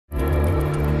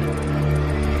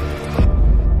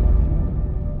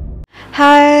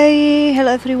Hi,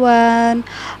 hello everyone.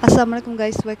 Assalamualaikum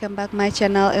guys, welcome back my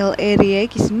channel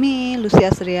LAreacts. It's me,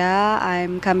 Lucia Surya.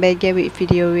 I'm come back here with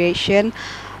video reaction.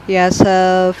 Yes,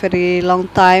 very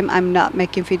long time I'm not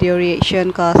making video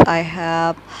reaction cause I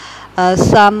have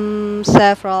some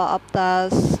several of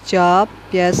tasks job.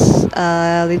 Yes,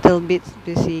 a little bit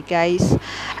busy guys.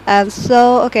 And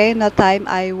so okay, no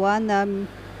time. I wanna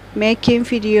making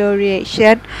video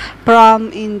reaction from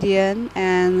Indian,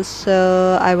 and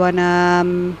so I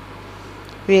wanna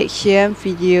reaction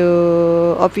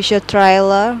video official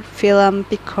trailer film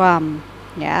VIKRAM.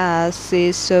 Yes,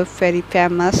 it's so very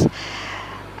famous,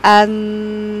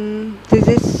 and this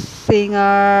is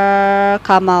singer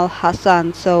Kamal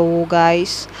Haasan. So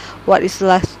guys, what is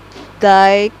last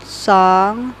day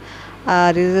song?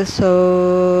 This is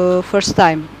so first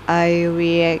time I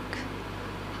react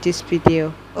this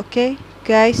video. Okay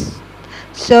guys,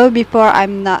 so before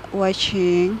I'm not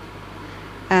watching,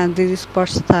 and this is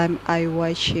first time I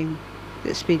watching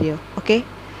this video. Okay,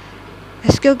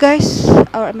 let's go guys,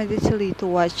 or immediately to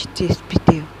watch this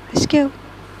video. Let's go.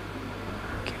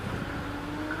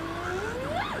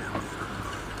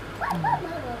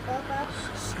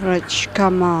 Raj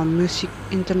Kamal Music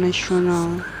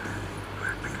International.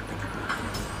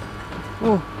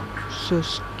 Oh, so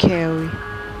scary.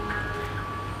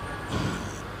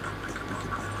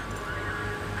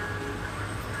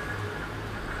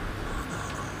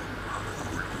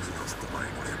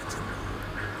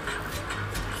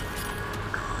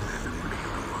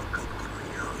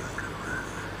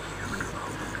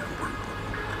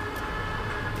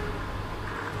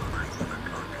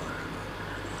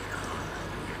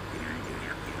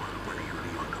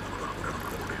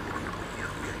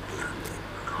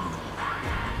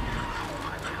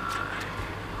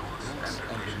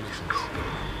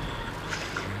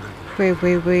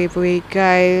 Wait,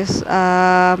 guys.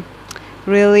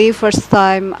 Really, first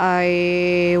time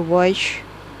I watch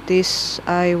this,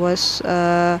 I was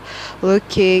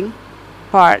looking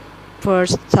part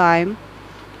first time.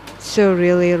 So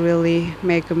really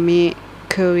make me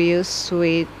curious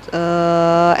with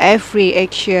every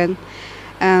action,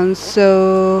 and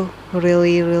so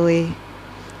really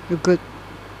a good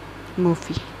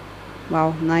movie.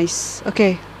 Wow, nice.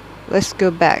 Okay, let's go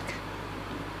back.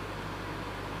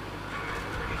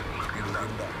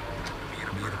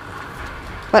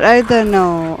 But I don't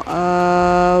know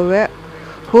where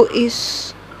who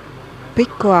is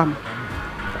VIKRAM.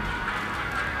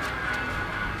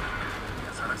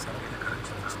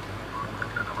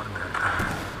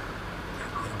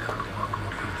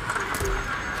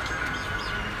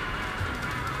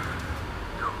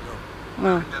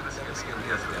 Oh.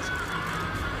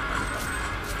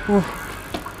 Oh.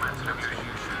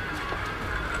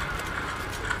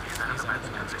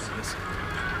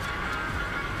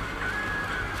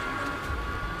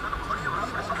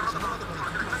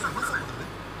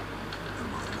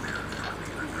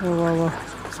 Wow.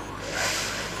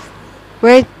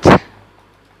 Wait,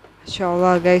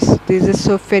 inshallah guys, this is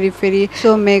so very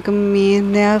so make me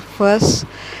nervous,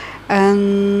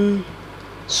 and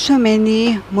so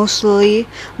many mostly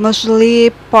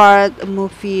part of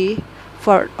movie,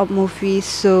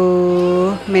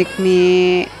 so make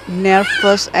me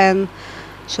nervous, and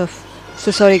so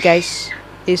sorry guys,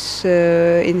 it's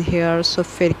in here so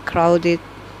very crowded.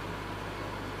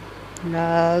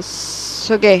 Yes,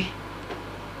 okay,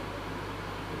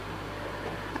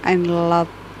 I love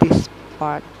this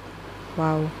part.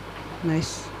 Wow,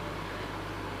 nice.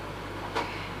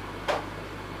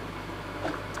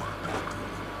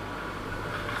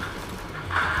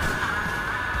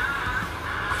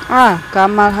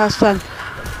 Kamal Haasan.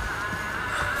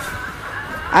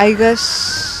 I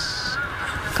guess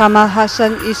Kamal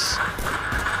Haasan is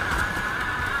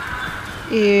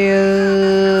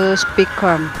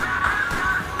VIKRAM.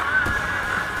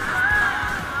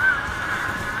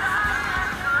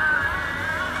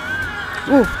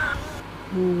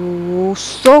 Oh,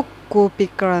 so cool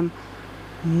VIKRAM.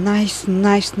 Nice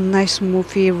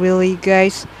movie, really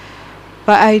guys.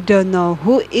 But I don't know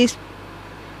who is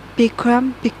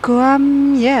VIKRAM.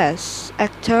 VIKRAM, yes,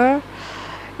 actor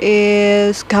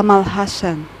is Kamal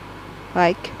Haasan.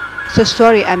 Like, so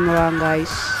sorry I'm wrong guys.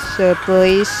 So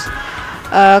please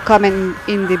comment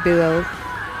in the below.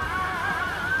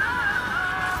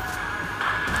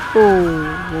 Oh,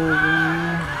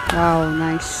 wow,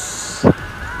 nice.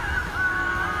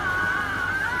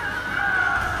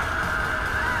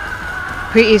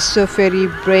 He is so very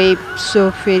brave,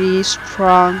 so very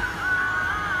strong.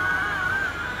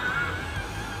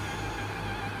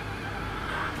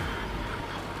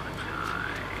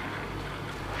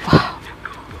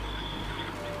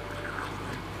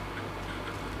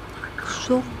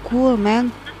 so cool,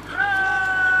 man.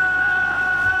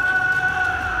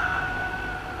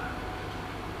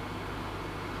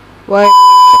 Wow,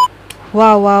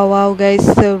 wow, wow, wow, guys!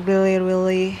 So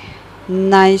really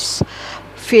nice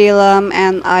film,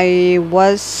 and I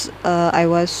was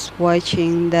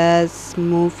watching this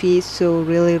movie, so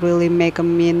really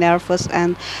making me nervous,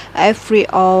 and every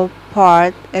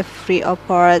part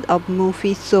of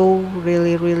movie, so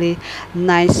really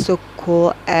nice, so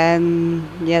cool, and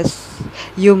yes,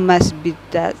 you must be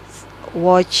that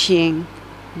watching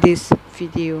this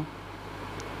video.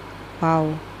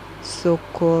 Wow, so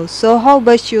cool. So how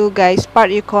about you guys? Part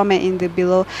your comment in the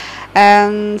below.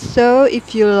 And so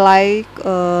if you like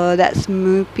that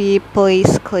movie,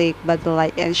 please click button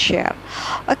like and share.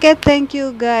 Okay, thank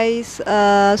you guys.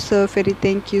 So very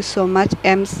thank you so much.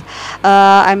 I'm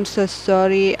so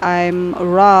sorry I'm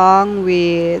wrong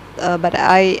with but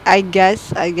I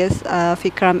guess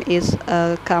Vikram is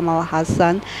Kamal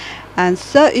Haasan. And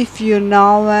so if you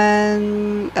know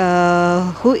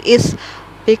who is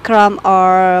Vikram,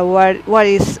 or what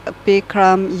is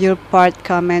Vikram, your part,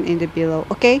 comment in the below.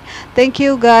 Okay, thank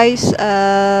you guys.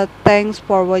 Thanks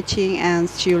for watching and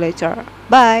see you later.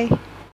 Bye.